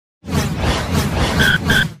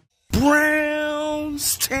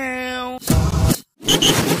Brownstown.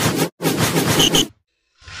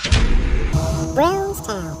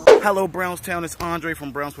 Hello, Brownstown. It's Andre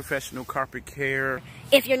from Brown's Professional Carpet Care.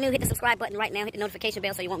 If you're new, hit the subscribe button right now. Hit the notification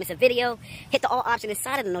bell so you won't miss a video. Hit the all option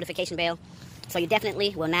inside of the notification bell so you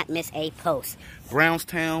definitely will not miss a post.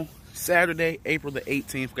 Brownstown, Saturday, April the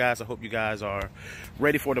 18th, guys. I hope you guys are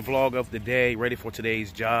ready for the vlog of the day, ready for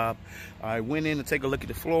today's job. I went in to take a look at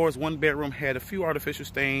the floors. One bedroom had a few artificial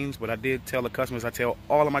stains, but I did tell the customers, I tell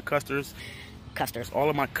all of my customers,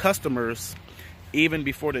 even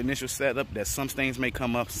before the initial setup, that some stains may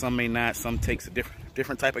come up, some may not, some takes a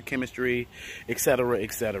different type of chemistry, etc.,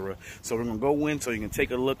 etc. So we're gonna go in so you can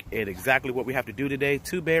take a look at exactly what we have to do today.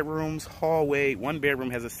 2 bedrooms, hallway. 1 bedroom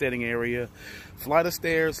has a sitting area, flight of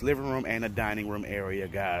stairs, living room, and a dining room area,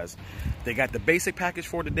 guys. They got the basic package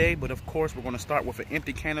for today, but of course we're gonna start with an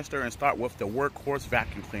empty canister and start with the workhorse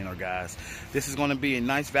vacuum cleaner, guys. This is gonna be a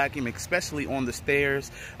nice vacuum, especially on the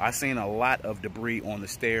stairs. I've seen a lot of debris on the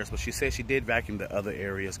stairs, but she said she did vacuum the other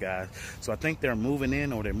areas, guys. So I think they're moving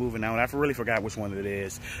in or they're moving out. I really forgot which one it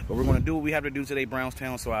is, but we're going to do what we have to do today,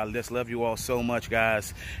 Brownstown. So I just love you all so much,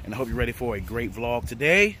 guys, and I hope you're ready for a great vlog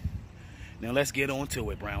today. Now let's get on to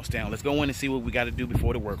it, Brownstown. Let's go in and see what we got to do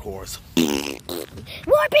before the workhorse.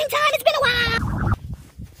 Warping time, it's been a while!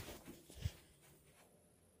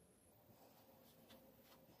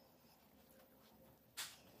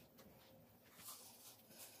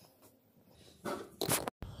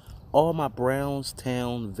 All my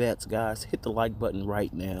Brownstown vets, guys, hit the like button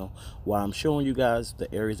right now while I'm showing you guys the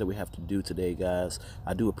areas that we have to do today, guys.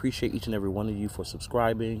 I do appreciate each and every one of you for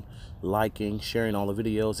subscribing, liking, sharing all the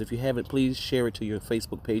videos. If you haven't, please share it to your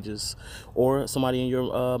Facebook pages or somebody in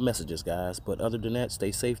your messages, guys. But other than that,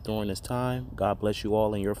 stay safe during this time. God bless you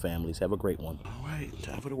all and your families. Have a great one. All right,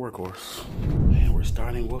 time for the workhorse. And we're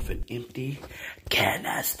starting with an empty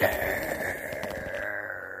canister.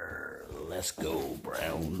 Let's go,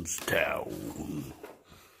 Brownstown.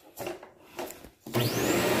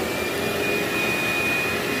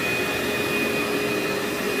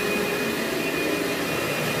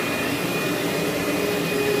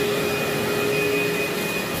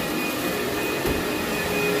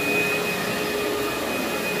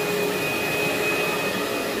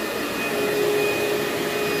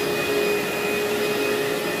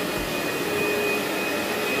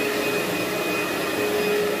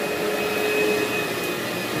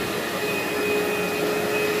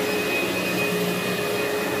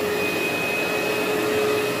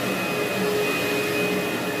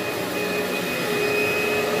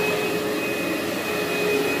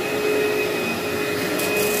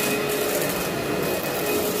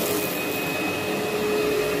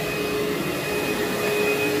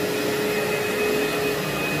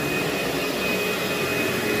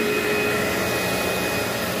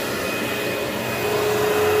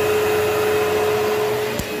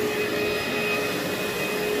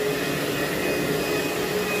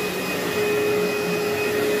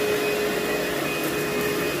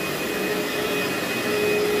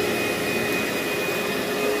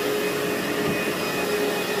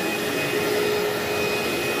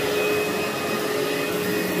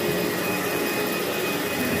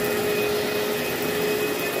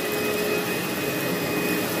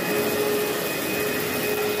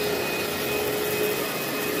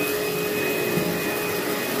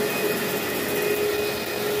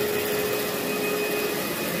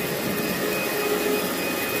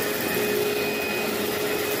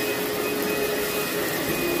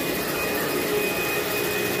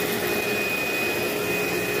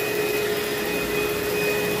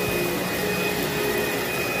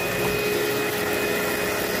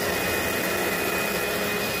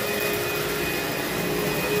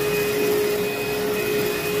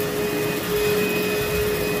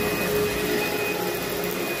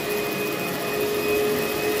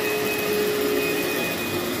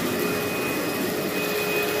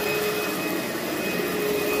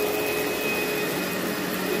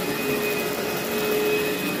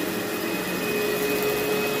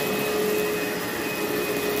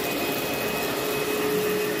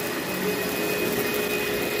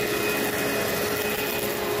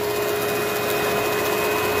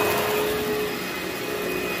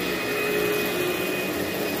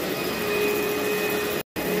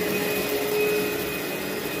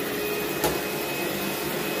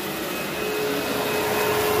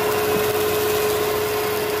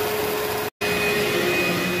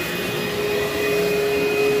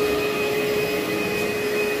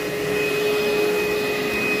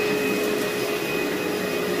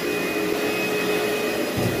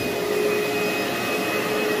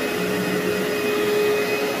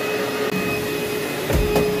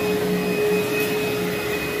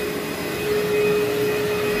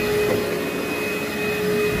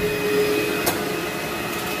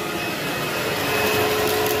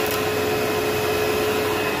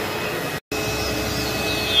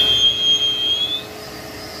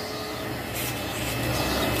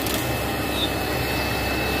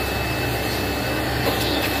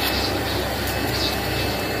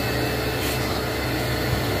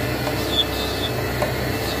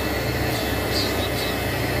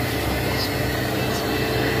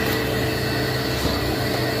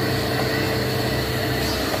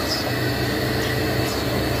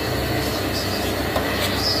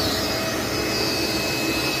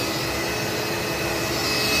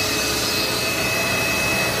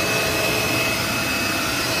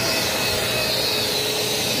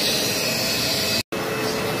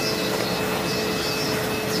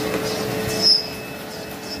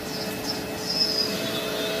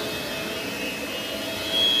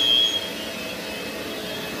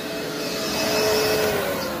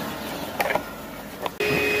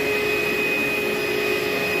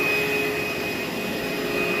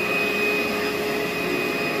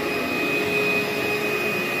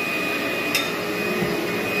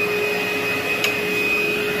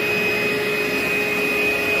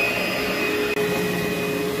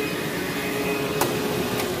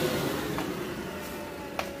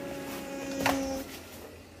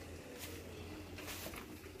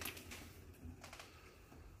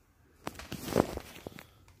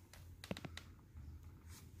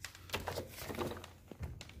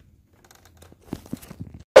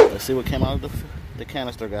 Let's see what came out of the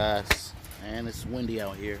canister, guys. And it's windy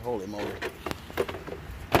out here. Holy moly.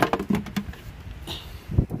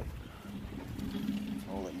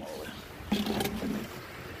 Holy moly.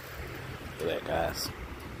 Look at that, guys.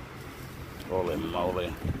 Holy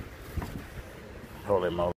moly.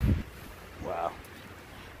 Holy moly. Wow.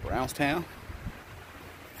 Brownstown.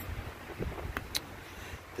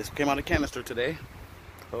 This came out of the canister today.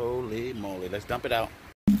 Holy moly. Let's dump it out.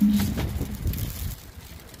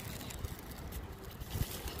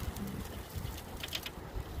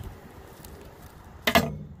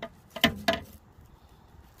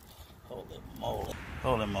 Holy moly.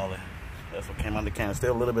 Holy moly. That's what came out of the can.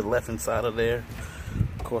 Still a little bit left inside of there.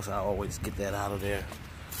 Of course, I always get that out of there.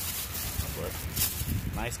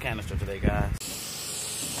 But nice canister today, guys.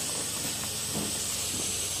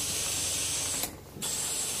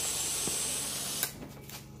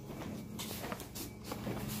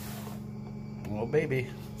 Oh, baby.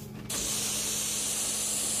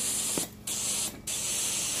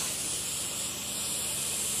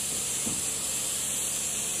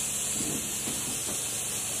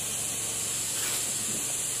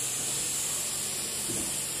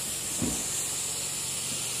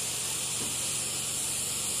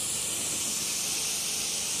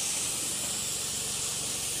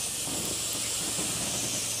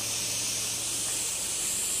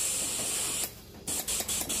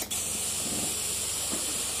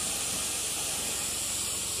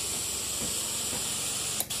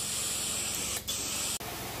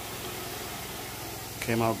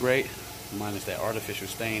 Came out great, minus that artificial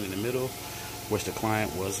stain in the middle, which the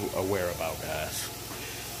client was aware about, guys.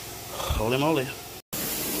 Holy moly.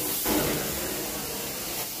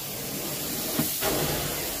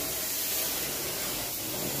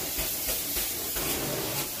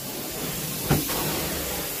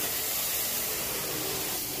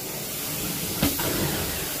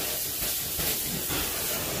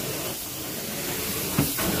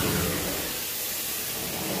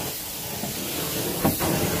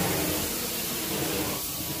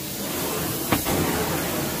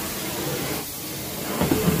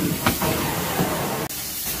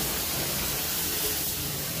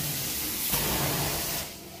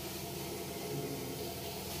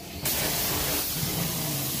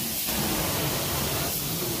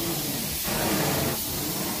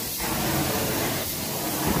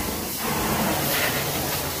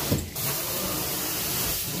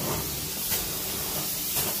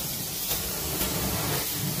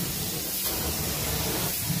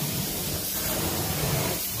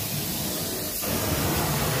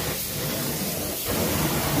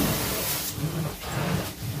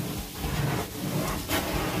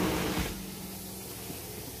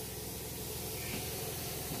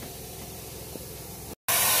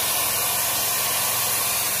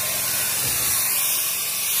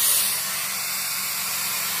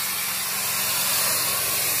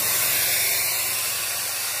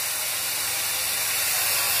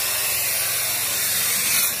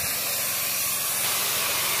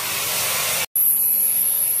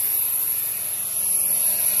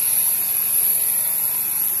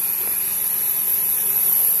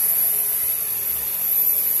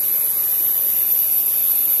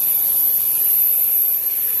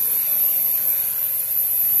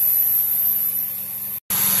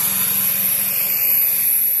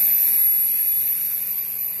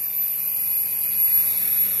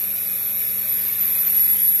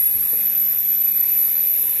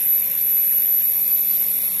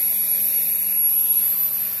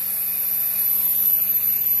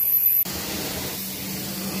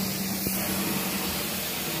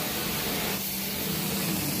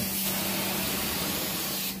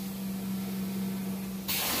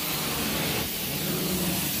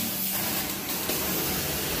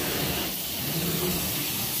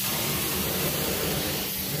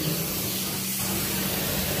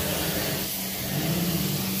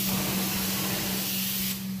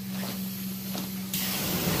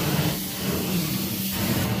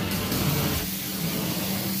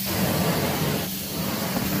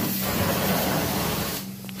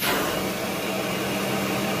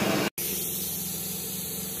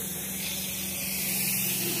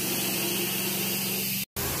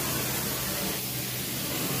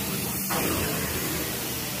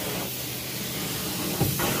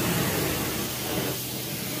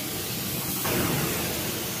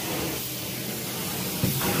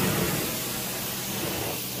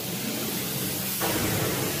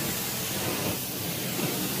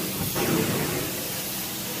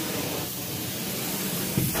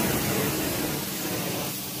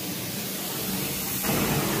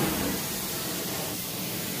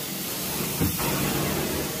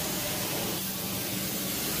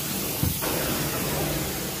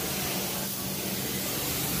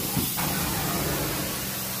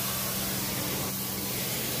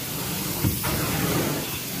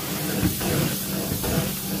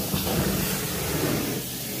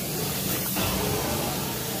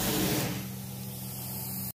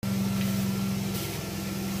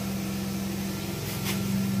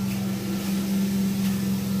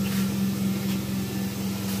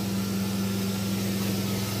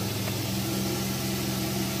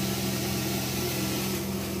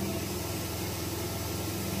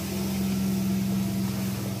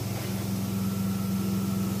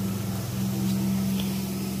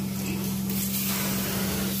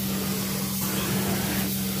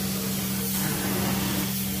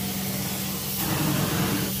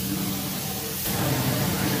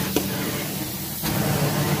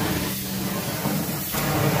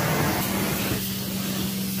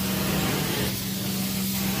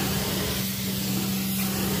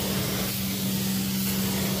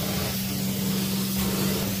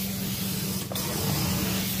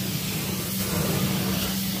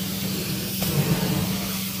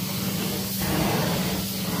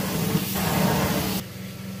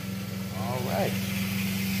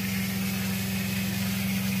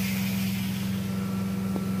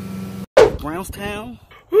 Brownstown.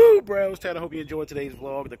 Woo, Brownstown. I hope you enjoyed today's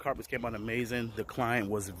vlog. The carpets came out amazing. The client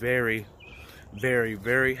was very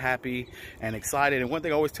happy and excited. And one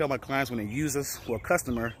thing I always tell my clients when they use us, or a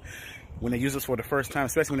customer, when they use us for the first time,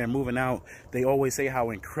 especially when they're moving out, they always say how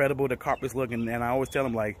incredible the carpets look. And I always tell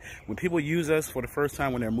them, like, when people use us for the first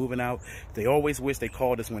time when they're moving out, they always wish they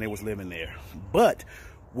called us when they was living there. But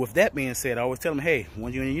with that being said, I always tell them, hey,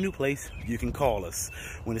 when you're in your new place, you can call us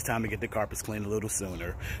when it's time to get the carpets cleaned a little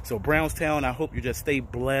sooner. So Brownstown, I hope you just stay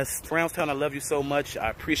blessed. Brownstown, I love you so much. I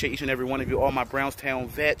appreciate each and every one of you, all my Brownstown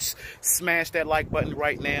vets. Smash that like button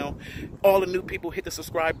right now. All the new people, hit the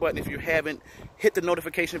subscribe button if you haven't. Hit the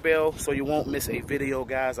notification bell so you won't miss a video,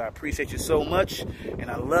 guys. I appreciate you so much, and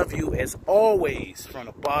I love you as always from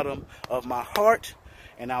the bottom of my heart.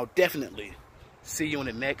 And I'll definitely see you in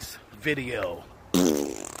the next video.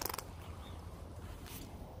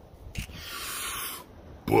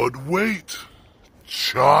 But wait,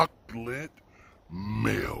 chocolate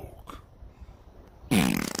milk.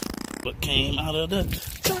 What came out of the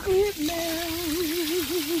chocolate milk?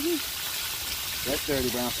 That's dirty,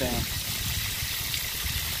 Brownstown.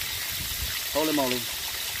 Holy moly.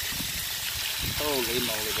 Holy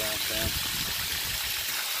moly, Brownstown.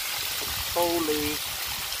 Holy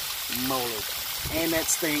moly. And that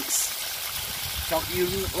stinks. Talk to you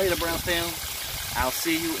later, Brownstown. I'll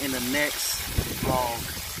see you in the next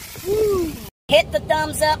vlog. Woo. Hit the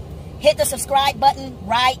thumbs up, hit the subscribe button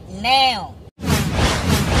right now.